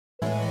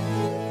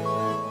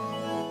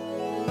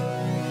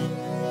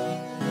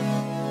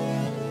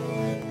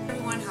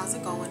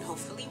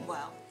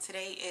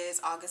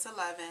August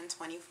 11,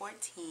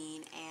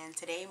 2014, and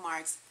today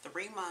marks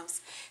 3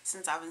 months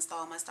since I've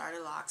installed my starter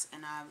locks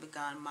and I've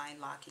begun my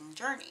locking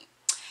journey.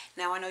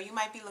 Now, I know you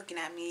might be looking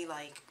at me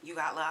like, you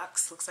got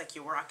locks? Looks like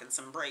you're rocking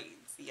some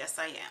braids. Yes,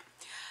 I am.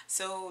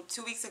 So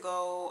 2 weeks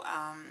ago,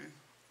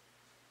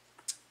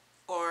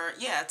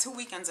 2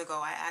 weekends ago,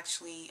 I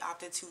actually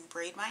opted to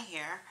braid my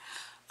hair.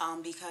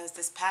 Because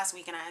this past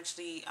weekend I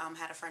actually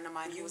had a friend of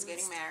mine who was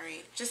getting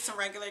married. Just some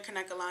regular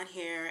Connect-A-Line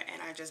hair,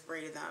 and I just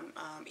braided them.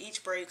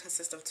 Each braid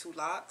consists of 2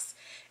 locks,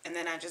 and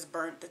then I just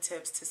burnt the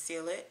tips to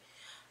seal it.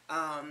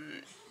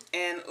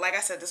 And like I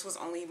said, this was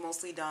only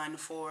mostly done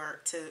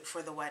for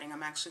the wedding.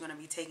 I'm actually going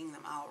to be taking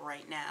them out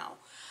right now.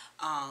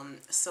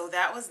 So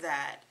that was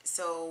that.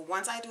 So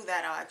once I do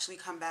that, I'll actually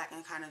come back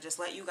and kind of just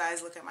let you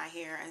guys look at my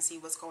hair and see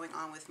what's going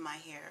on with my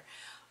hair,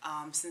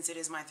 since it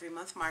is my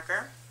 3-month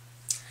marker.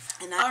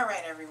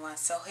 Alright everyone,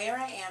 so here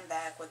I am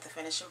back with the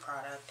finishing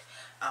product.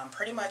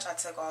 Pretty much I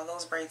took all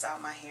those braids out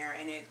of my hair,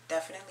 and it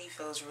definitely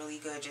feels really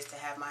good just to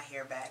have my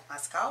hair back. My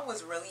scalp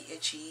was really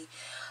itchy,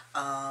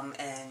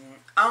 and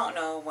I don't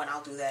know when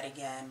I'll do that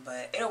again,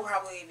 but it'll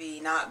probably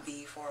not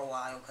be for a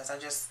while because I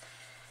just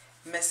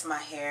miss my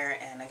hair,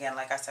 and again,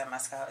 like I said, my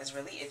scalp is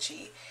really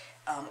itchy.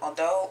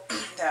 Although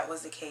that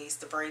was the case,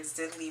 the braids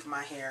did leave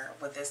my hair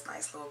with this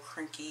nice little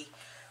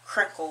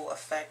crinkle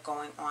effect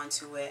going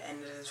onto it, and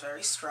it is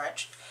very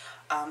stretched.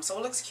 So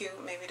it looks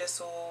cute. Maybe this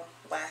will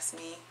last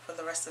me for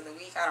the rest of the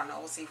week. I don't know.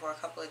 We'll see for a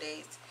couple of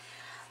days.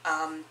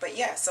 But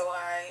yeah, so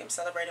I am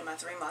celebrating my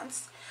 3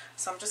 months.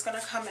 So I'm just going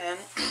to come in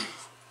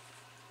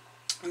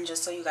and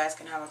just so you guys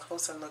can have a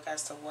closer look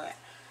as to what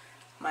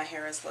my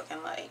hair is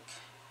looking like.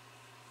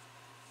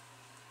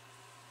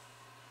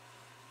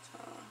 So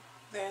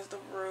there's the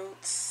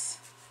roots.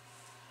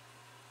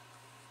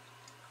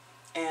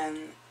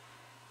 And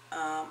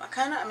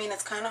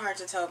it's kind of hard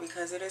to tell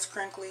because it is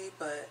crinkly,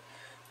 but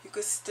you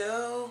could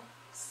still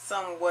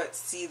somewhat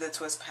see the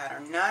twist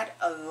pattern. Not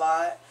a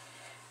lot,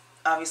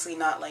 obviously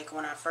not like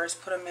when I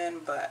first put them in,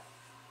 but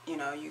you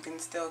know, you can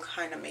still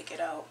kind of make it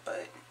out.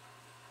 But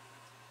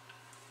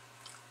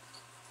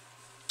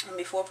and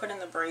before putting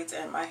the braids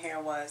in, my hair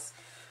was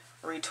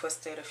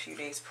retwisted a few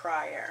days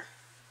prior,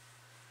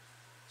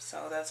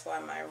 so that's why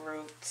my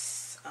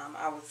roots,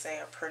 I would say,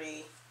 are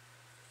pretty.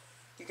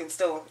 You can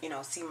still, you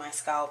know, see my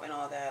scalp and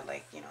all that,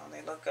 like, you know,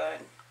 they look good.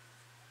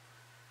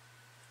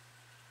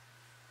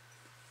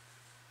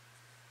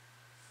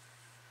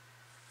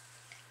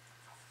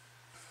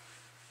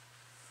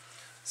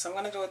 So I'm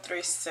going to do a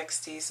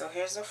 360. So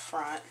here's the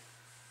front.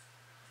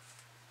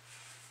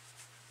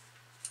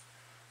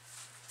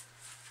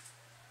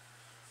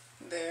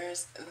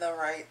 There's the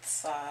right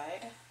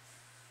side.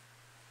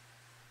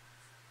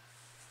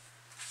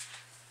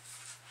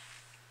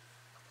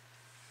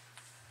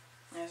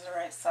 There's the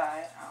right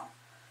side. Oh.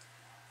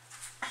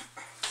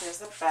 Here's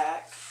the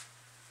back.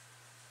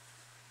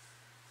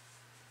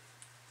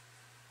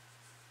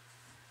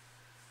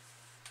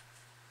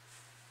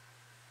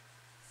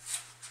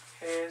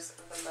 Here's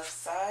the left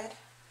side.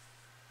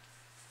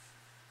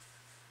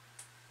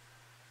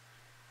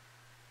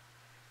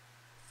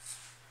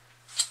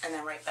 And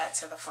then right back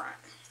to the front.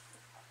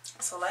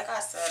 So like I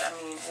said,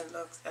 it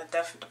looks,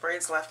 the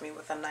braids left me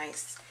with a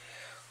nice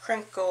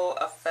crinkle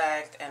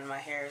effect, and my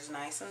hair is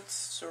nice and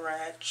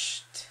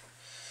stretched.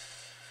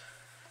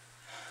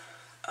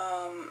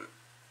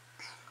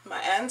 My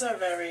ends are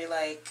very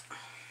like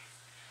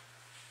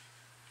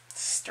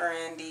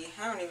strandy.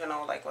 I don't even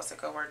know like what's a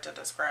good word to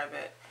describe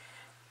it.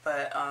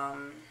 But,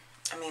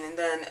 and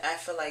then I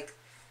feel like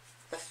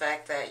the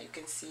fact that you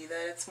can see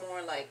that it's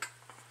more like,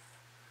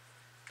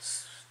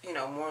 you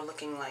know, more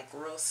looking like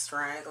real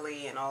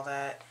straggly and all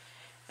that.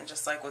 And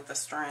just like with the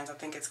strands, I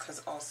think it's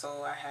because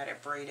also I had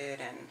it braided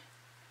and,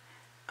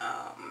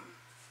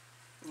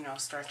 you know,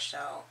 stretched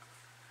out.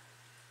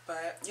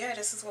 But, yeah,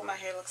 this is what my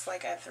hair looks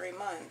like at 3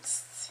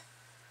 months.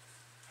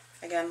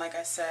 Again, like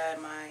I said,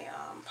 my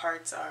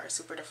parts are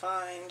super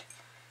defined.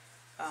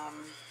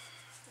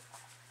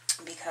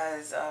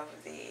 Because of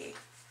the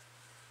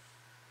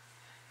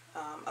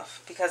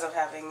because of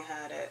having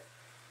had it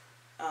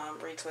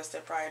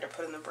retwisted prior to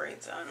putting the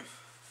braids on.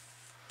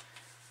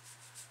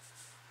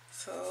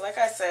 So like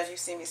I said, you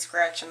see me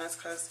scratching. That's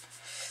because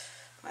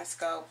my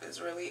scalp is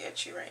really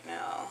itchy right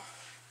now.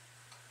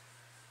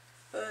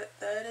 But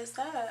that is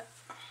that.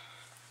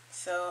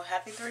 So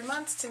happy 3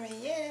 months to me,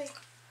 yay!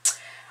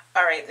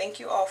 Alright, thank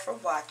you all for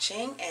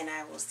watching, and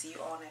I will see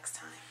you all next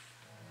time.